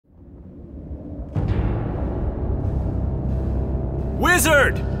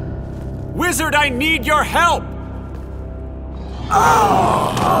Wizard! Wizard, I need your help!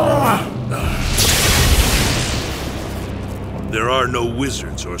 There are no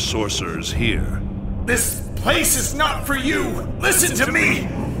wizards or sorcerers here. This place is not for you! Listen to me!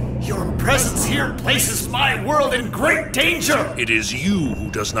 Your presence here places my world in great danger! It is you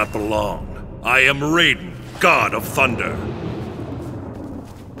who does not belong. I am Raiden, God of Thunder.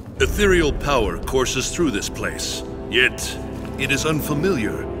 Ethereal power courses through this place, yet it is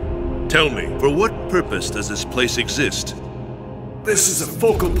unfamiliar. Tell me, for what purpose does this place exist? This is a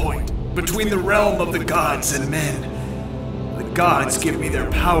focal point between the realm of the gods and men. The gods give me their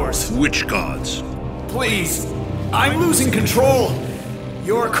powers. Which gods? Please, I'm losing control.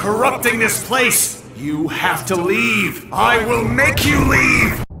 You're corrupting this place. You have to leave. I will make you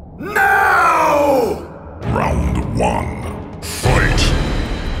leave. Now! Round 1. Fight!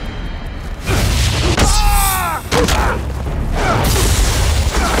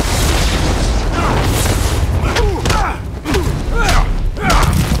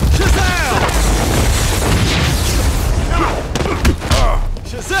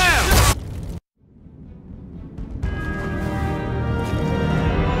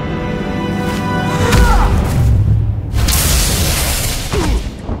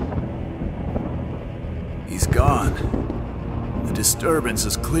 He's gone. The disturbance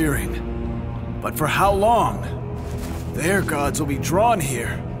is clearing. But for how long? Their gods will be drawn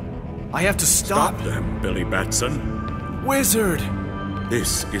here. I have to stop them, Billy Batson. Wizard!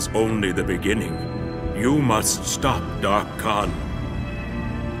 This is only the beginning. You must stop Dark Khan.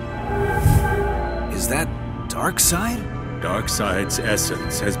 Is that Darkseid? Darkseid's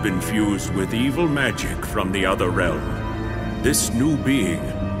essence has been fused with evil magic from the other realm. This new being,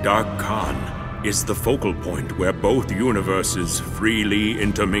 Dark Khan, is the focal point where both universes freely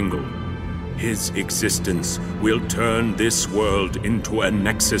intermingle. His existence will turn this world into a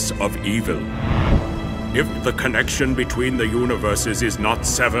nexus of evil. If the connection between the universes is not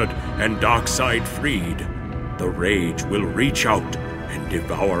severed and Darkseid freed, the rage will reach out and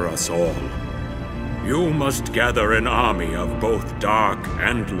devour us all. You must gather an army of both dark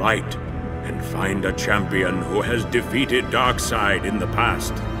and light, and find a champion who has defeated Darkseid in the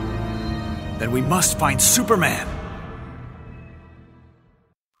past. Then we must find Superman!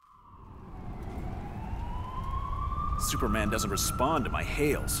 Superman doesn't respond to my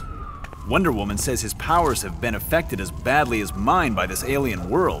hails. Wonder Woman says his powers have been affected as badly as mine by this alien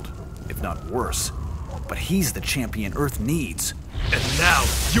world, if not worse. But he's the champion Earth needs. And now,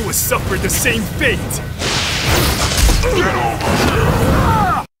 you will suffer the same fate! Get over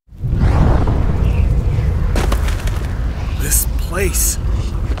here! This place,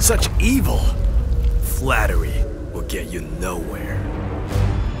 such evil. Flattery will get you nowhere.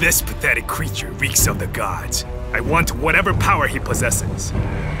 This pathetic creature reeks of the gods. I want whatever power he possesses.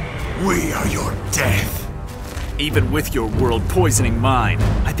 We are your death. Even with your world poisoning mine,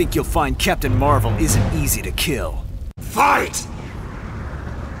 I think you'll find Captain Marvel isn't easy to kill. Fight!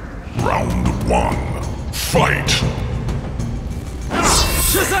 Round 1. Fight!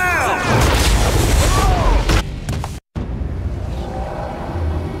 Shazam!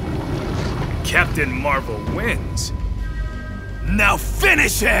 Captain Marvel wins. Now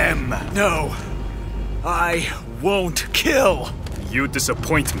finish him! No, I won't kill. You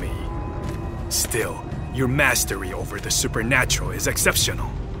disappoint me. Still, your mastery over the supernatural is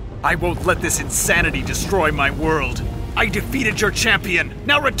exceptional. I won't let this insanity destroy my world. I defeated your champion.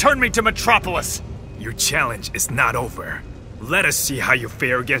 Now return me to Metropolis. Your challenge is not over. Let us see how you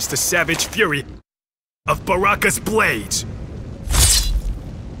fare against the savage fury of Baraka's blades.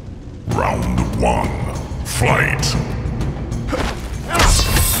 Round 1. Fight!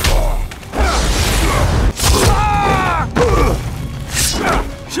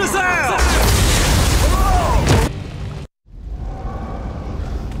 Shazam!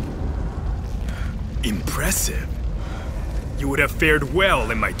 Impressive. You would have fared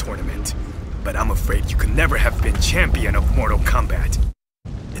well in my tournament, but I'm afraid you could never have been champion of Mortal Kombat.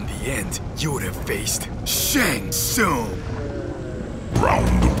 In the end, you would have faced Shang Tsung.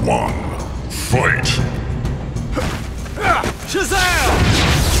 Round 1. Fight! Shazam!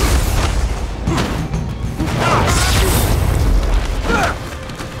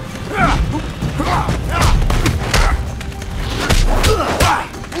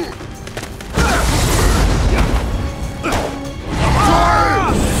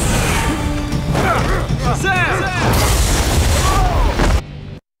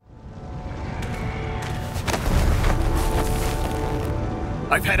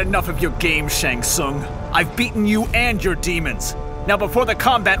 I've had enough of your games, Shang Tsung. I've beaten you and your demons. Now before the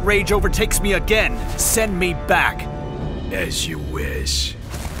combat rage overtakes me again, send me back. As you wish.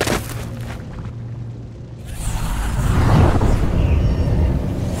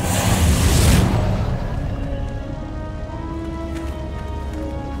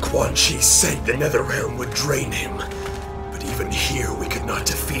 Quan Chi said the Netherrealm would drain him, but even here we could not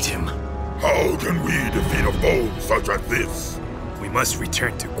defeat him. How can we defeat a foe such as this? We must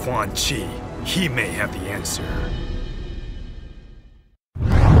return to Quan Chi. He may have the answer.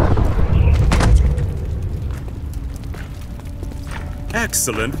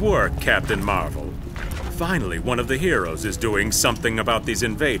 Excellent work, Captain Marvel. Finally, one of the heroes is doing something about these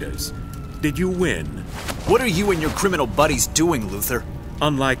invaders. Did you win? What are you and your criminal buddies doing, Luther?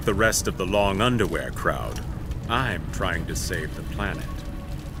 Unlike the rest of the long underwear crowd, I'm trying to save the planet.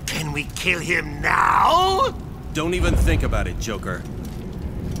 Can we kill him now? Don't even think about it, Joker.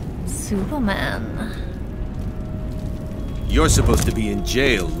 Superman. You're supposed to be in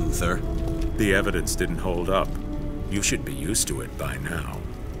jail, Luther. The evidence didn't hold up. You should be used to it by now.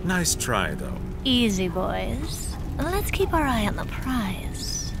 Nice try, though. Easy, boys. Let's keep our eye on the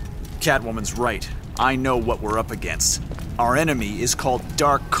prize. Catwoman's right. I know what we're up against. Our enemy is called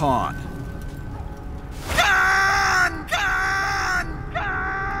Dark Khan.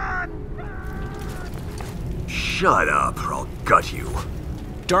 Shut up, or I'll gut you.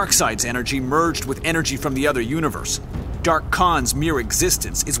 Darkseid's energy merged with energy from the other universe. Dark Khan's mere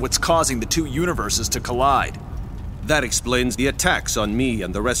existence is what's causing the two universes to collide. That explains the attacks on me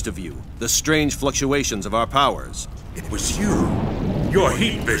and the rest of you. The strange fluctuations of our powers. It was you. Your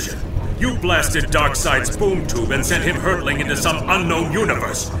heat vision. You blasted Darkseid's boom tube and sent him hurtling into some unknown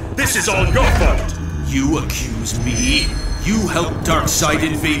universe. This is all your fault. You accuse me? You helped Darkseid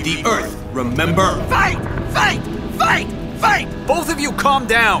invade the Earth, remember? Fight! Fight! Fight! Fight! Both of you calm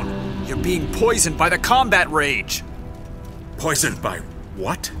down! You're being poisoned by the combat rage. Poisoned by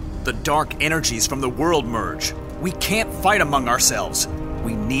what? The dark energies from the world merge. We can't fight among ourselves.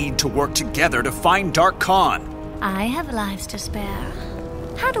 We need to work together to find Dark Khan. I have lives to spare.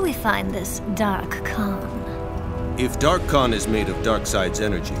 How do we find this Dark Khan? If Dark Khan is made of Darkseid's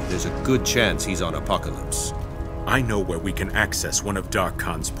energy, there's a good chance he's on Apocalypse. I know where we can access one of Dark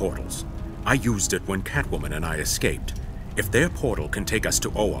Khan's portals. I used it when Catwoman and I escaped. If their portal can take us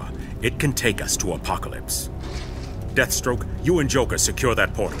to Oa, it can take us to Apocalypse. Deathstroke, you and Joker secure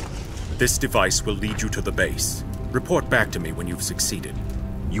that portal. This device will lead you to the base. Report back to me when you've succeeded.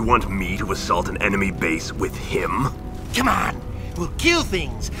 You want me to assault an enemy base with him? Come on! We'll kill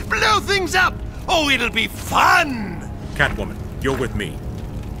things! Blow things up! Oh, it'll be fun! Catwoman, you're with me.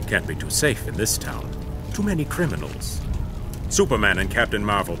 Can't be too safe in this town. Too many criminals. Superman and Captain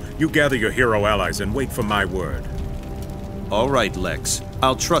Marvel, you gather your hero allies and wait for my word. All right, Lex.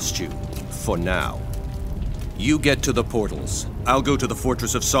 I'll trust you. For now. You get to the portals. I'll go to the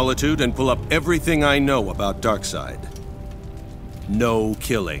Fortress of Solitude and pull up everything I know about Darkseid. No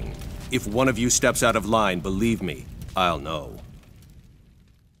killing. If one of you steps out of line, believe me, I'll know.